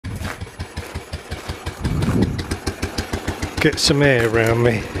Get some air around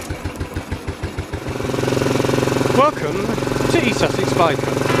me. Welcome to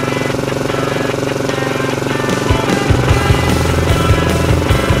EastSussexBiker.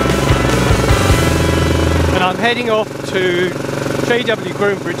 And I'm heading off to JW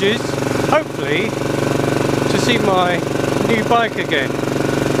Groombridges, hopefully to see my new bike again,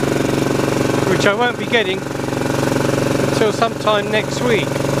 which I won't be getting until sometime next week.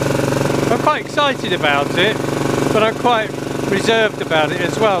 I'm quite excited about it, but I'm quite reserved about it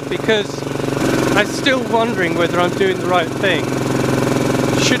as well, because I'm still wondering whether I'm doing the right thing.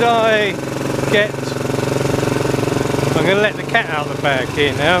 Should I get... I'm going to let the cat out of the bag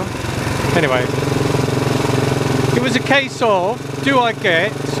here now. Anyway, it was a case of, do I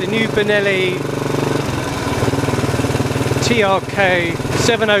get a new Benelli TRK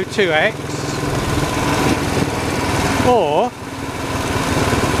 702X, or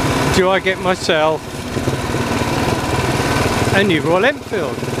do I get myself a new Royal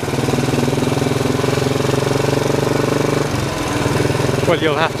Enfield? Well,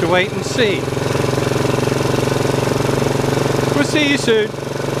 you'll have to wait and see. We'll see you soon.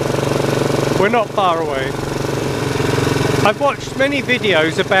 We're not far away. I've watched many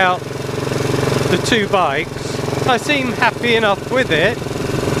videos about the two bikes. I seem happy enough with it.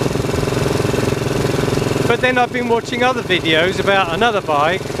 But then I've been watching other videos about another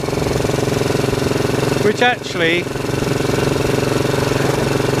bike, which actually,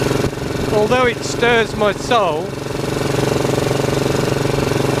 although it stirs my soul,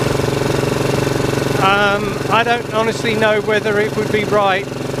 I don't honestly know whether it would be right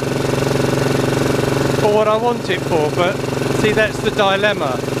for what I want it for, but see, that's the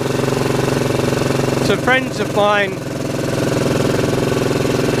dilemma. So friends of mine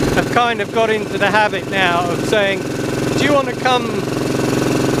have kind of got into the habit now of saying, do you want to come,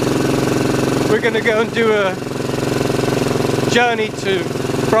 we're going to go and do a journey to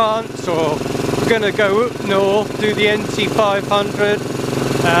France, or we're going to go up north, do the NC 500,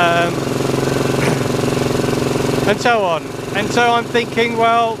 and so on. And so I'm thinking,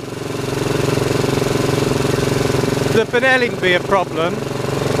 well, the Benelli would be a problem,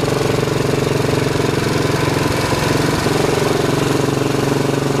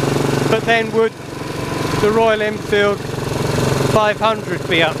 but then would the Royal Enfield 500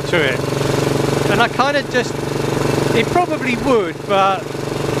 be up to it? And I kind of just, it probably would, but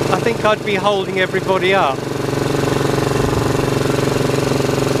I think I'd be holding everybody up.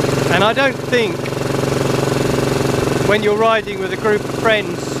 And I don't think, when you're riding with a group of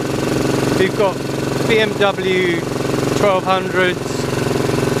friends who've got BMW 1200s,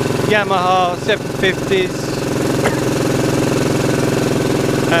 Yamaha 750s,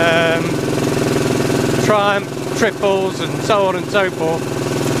 Triumph triples and so on and so forth,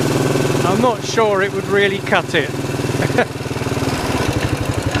 I'm not sure it would really cut it.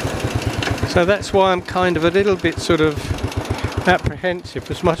 So that's why I'm kind of a little bit sort of apprehensive,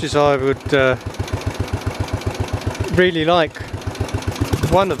 as much as I would really like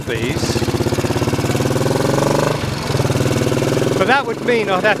one of these. But that would mean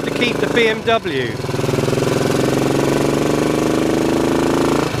I'd have to keep the BMW.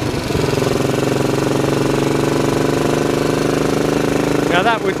 Now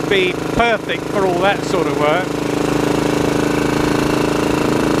that would be perfect for all that sort of work.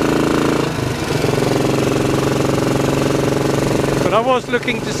 But I was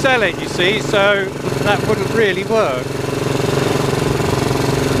looking to sell it, you see, so that wouldn't really work.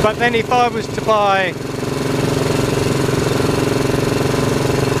 But then if I was to buy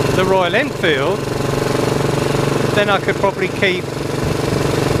the Royal Enfield, then I could probably keep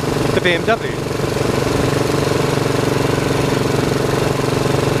the BMW.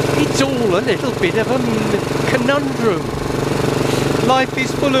 It's all a little bit of a conundrum. Life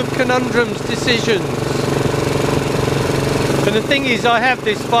is full of conundrums, decisions. And the thing is, I have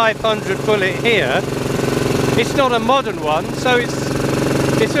this 500 Bullet here. It's not a modern one, so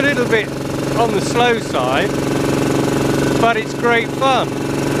it's a little bit on the slow side, but it's great fun.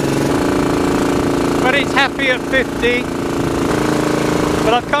 But it's happy at 50.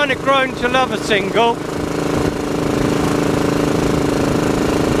 But I've kind of grown to love a single.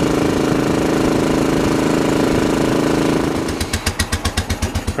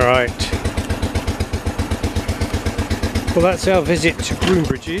 Right. Well, that's our visit to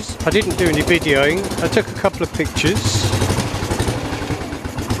Groombridges. I didn't do any videoing. I took a couple of pictures.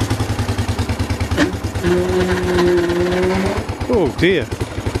 Oh dear.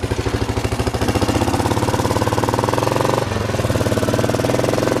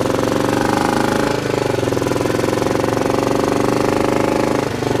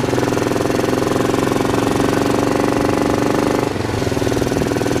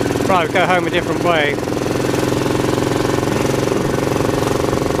 Right, we'll go home a different way.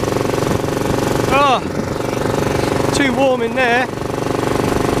 Oh, too warm in there.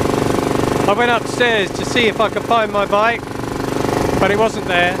 I went upstairs to see if I could find my bike, but it wasn't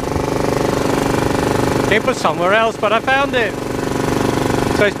there. It was somewhere else, but I found it.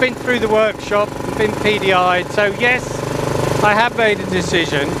 So it's been through the workshop and been PDI'd. So yes, I have made a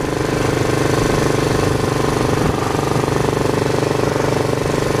decision.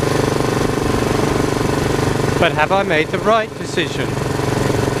 But have I made the right decision?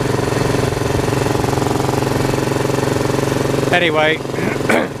 Anyway,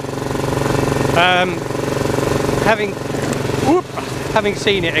 having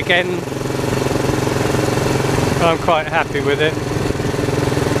seen it again, I'm quite happy with it.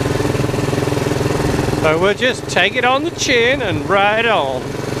 So we'll just take it on the chin and ride on.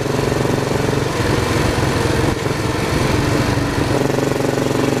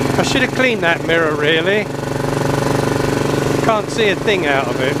 I should have cleaned that mirror really. Can't see a thing out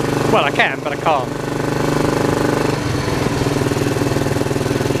of it. Well, I can, but I can't.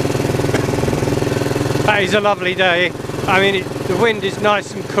 That is a lovely day. I mean, the wind is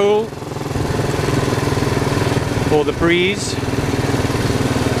nice and cool. Or the breeze.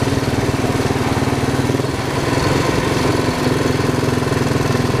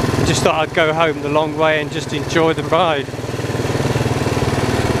 I just thought I'd go home the long way and just enjoy the ride.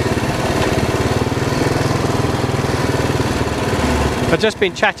 I've just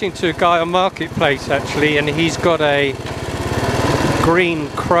been chatting to a guy on Marketplace actually, and he's got a green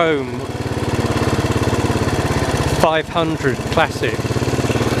chrome 500 classic,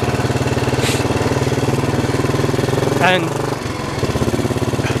 and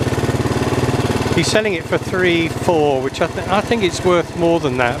he's selling it for 3,400, which I think it's worth more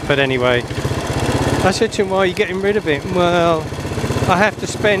than that. But anyway, I said to him, why are you getting rid of it? Well, I have to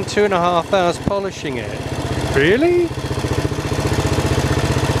spend 2.5 hours polishing it. Really?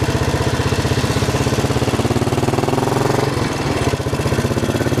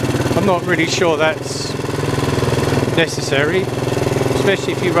 I'm not really sure that's necessary,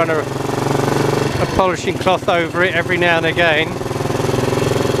 especially if you run a polishing cloth over it every now and again.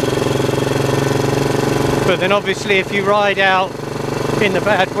 But then obviously if you ride out in the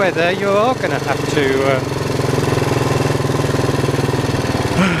bad weather, you are going to have to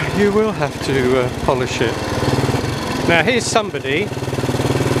you will have to polish it. Now here's somebody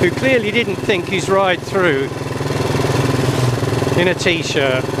who clearly didn't think his ride through in a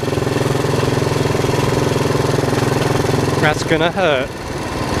t-shirt. That's gonna hurt.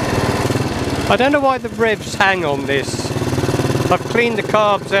 I don't know why the revs hang on this. I've cleaned the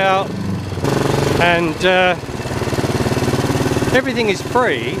carbs out and everything is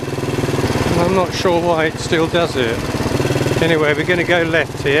free. I'm not sure why it still does it. Anyway, we're gonna go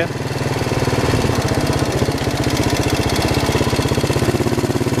left here.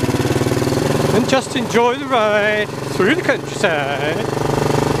 And just enjoy the ride through the countryside.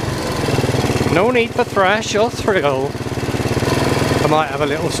 No need for thrash or thrill. I might have a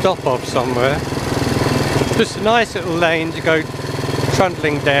little stop off somewhere. Just a nice little lane to go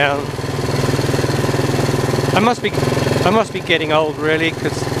trundling down. I must be getting old really,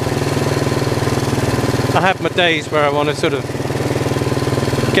 because I have my days where I want to sort of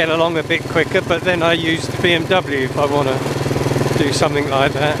get along a bit quicker, but then I use the BMW if I want to do something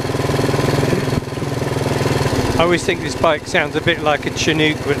like that. I always think this bike sounds a bit like a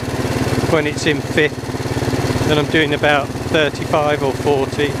Chinook when it's in fifth and I'm doing about 35 or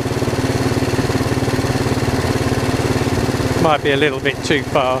 40. Might be a little bit too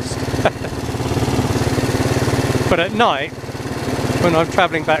fast. But at night, when I'm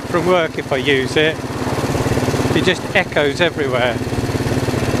travelling back from work, if I use it, it just echoes everywhere.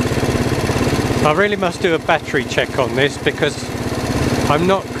 I really must do a battery check on this, because I'm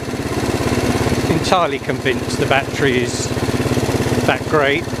not entirely convinced the battery is that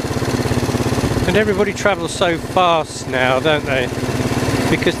great. And everybody travels so fast now, don't they?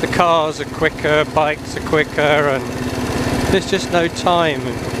 Because the cars are quicker, bikes are quicker, and there's just no time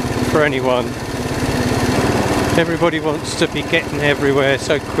for anyone. Everybody wants to be getting everywhere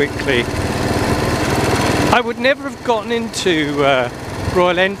so quickly. I would never have gotten into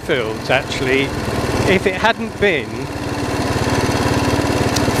Royal Enfields actually if it hadn't been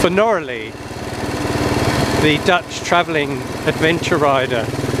for Norley, the Dutch travelling adventure rider.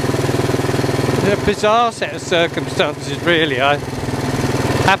 A bizarre set of circumstances really. I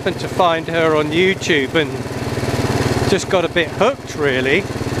happened to find her on YouTube and just got a bit hooked really.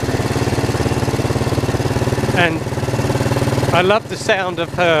 And I loved the sound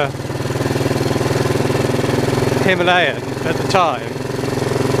of her Himalayan at the time.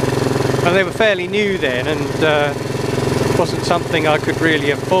 and they were fairly new then, and wasn't something I could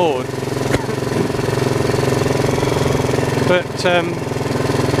really afford. But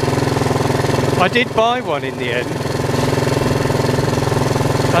I did buy one in the end,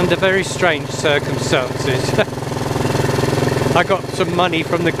 under very strange circumstances. I got some money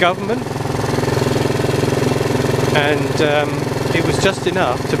from the government, and it was just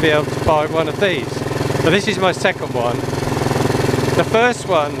enough to be able to buy one of these. But this is my second one. The first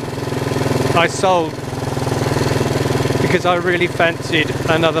one I sold because I really fancied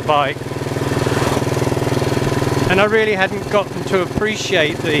another bike, and I really hadn't gotten to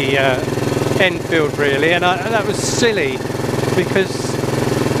appreciate the Enfield really, and that was silly because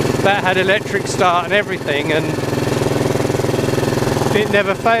that had electric start and everything, and it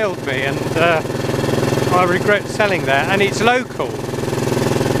never failed me, and I regret selling that. And it's local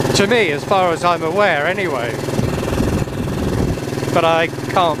to me as far as I'm aware anyway, but I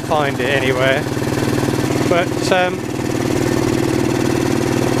can't find it anywhere. But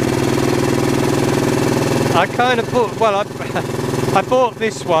I kind of bought, well, I bought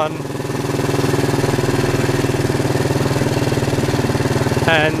this one,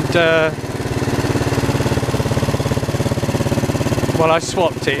 and well, I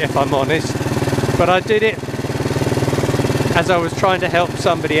swapped it, if I'm honest, but I did it as I was trying to help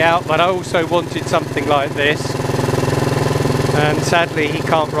somebody out, but I also wanted something like this, and sadly he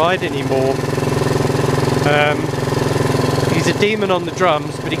can't ride anymore. He's a demon on the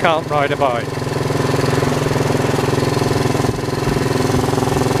drums, but he can't ride a bike.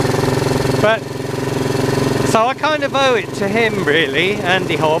 But so I kind of owe it to him really,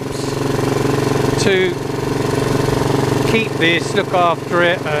 Andy Hobbs, to keep this, look after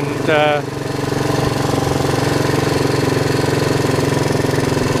it, and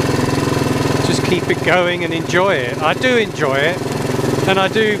just keep it going and enjoy it. I do enjoy it, and I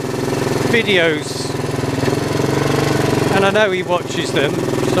do videos, and I know he watches them,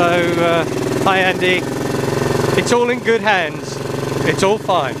 so hi Andy, it's all in good hands, it's all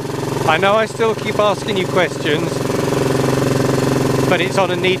fine. I know I still keep asking you questions, but it's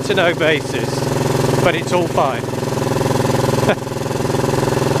on a need-to-know basis, but it's all fine.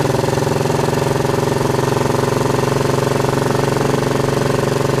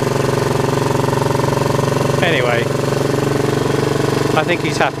 Anyway, I think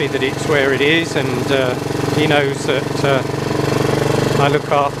he's happy that it's where it is, and he knows that I look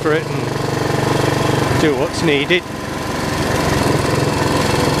after it and do what's needed.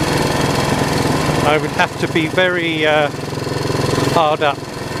 I would have to be very hard up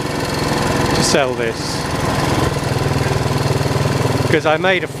to sell this, because I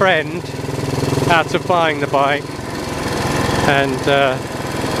made a friend out of buying the bike, and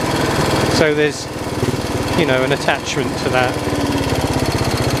so there's, you know, an attachment to that.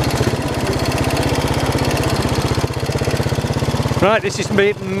 Right, this is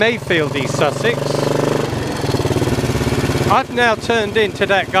Mayfield, East Sussex. I've now turned into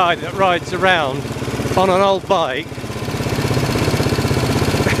that guy that rides around on an old bike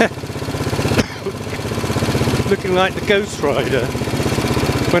looking like the Ghost Rider,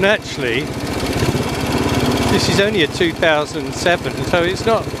 when actually this is only a 2007, so it's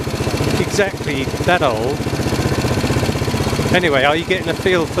not exactly that old. Anyway, are you getting a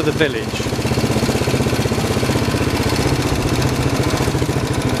feel for the village?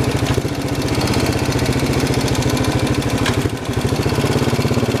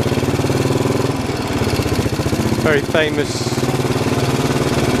 Very famous,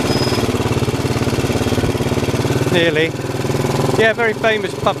 nearly, yeah, very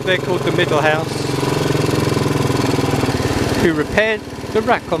famous pub there called the Middle House, who repaired the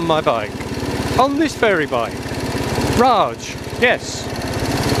rack on my bike, on this very bike. Raj, yes,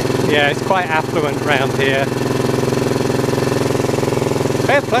 yeah, it's quite affluent round here.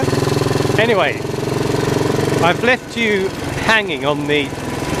 Fair play. Anyway, I've left you hanging on the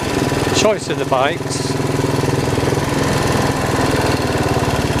choice of the bikes.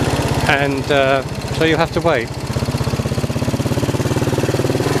 And so you'll have to wait.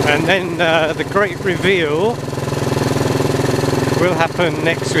 And then the great reveal will happen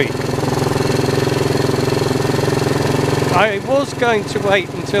next week. I was going to wait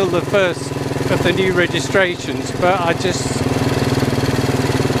until the first of the new registrations, but I just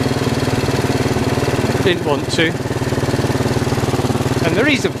didn't want to. And the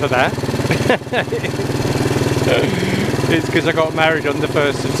reason for that is because I got married on the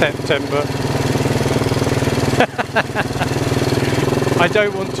 1st of September. I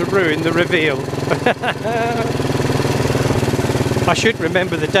don't want to ruin the reveal. I should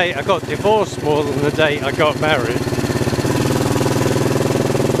remember the date I got divorced more than the date I got married.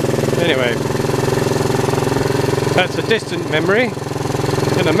 Anyway, that's a distant memory,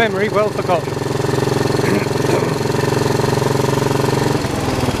 and a memory well forgotten.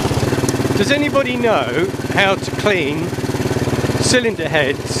 Does anybody know how to clean cylinder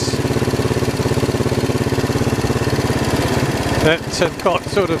heads that have got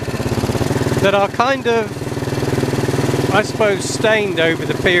sort of, that are kind of, I suppose, stained over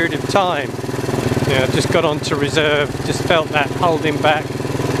the period of time? Yeah, I've just got onto reserve, just felt that holding back.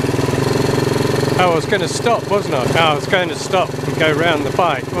 Oh, I was going to stop, wasn't I? Oh, I was going to stop and go round the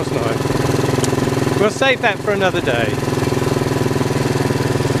bike, wasn't I? We'll save that for another day.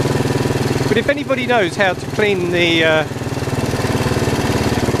 But if anybody knows how to clean the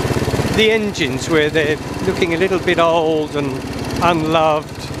engines where they're looking a little bit old and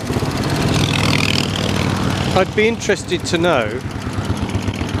unloved, I'd be interested to know.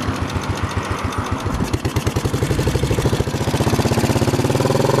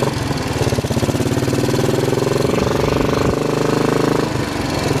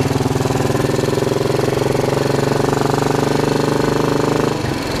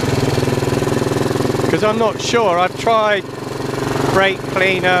 Because I'm not sure. I've tried brake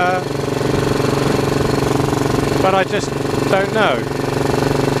cleaner, but I just don't know.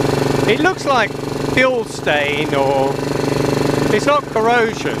 It looks like fuel stain, or it's not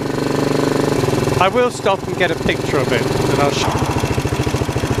corrosion. I will stop and get a picture of it, and I'll show.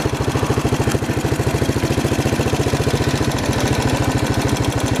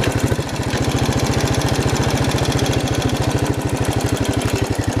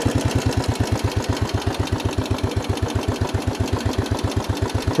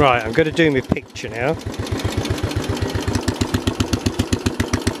 Right, I'm going to do my picture now.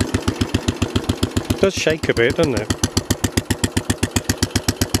 It does shake a bit, doesn't it?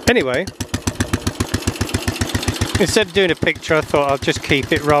 Anyway, instead of doing a picture, I thought I'll just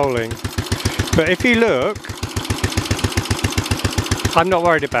keep it rolling. But if you look, I'm not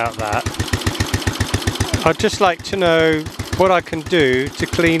worried about that. I'd just like to know what I can do to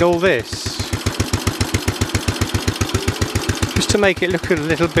clean all this. To make it look a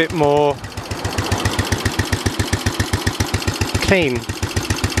little bit more clean.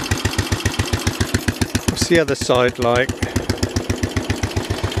 What's the other side like?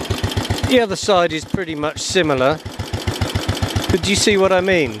 The other side is pretty much similar, but do you see what I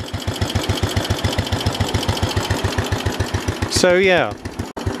mean? So yeah,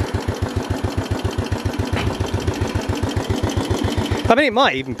 I mean, it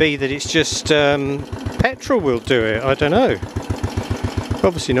might even be that it's just petrol will do it, I don't know.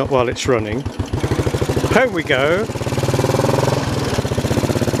 Obviously not while it's running. Home we go.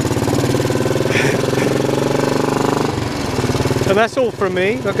 And that's all from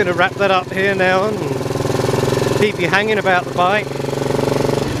me. I'm going to wrap that up here now and leave you hanging about the bike.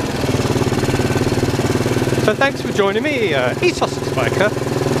 So thanks for joining me, EastSussexBiker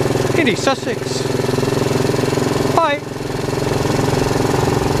in East Sussex. Bye.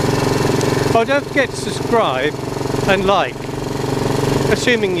 Oh, don't forget to subscribe and like.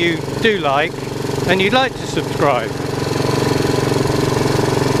 Assuming you do like, and you'd like to subscribe.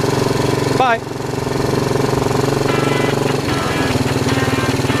 Bye.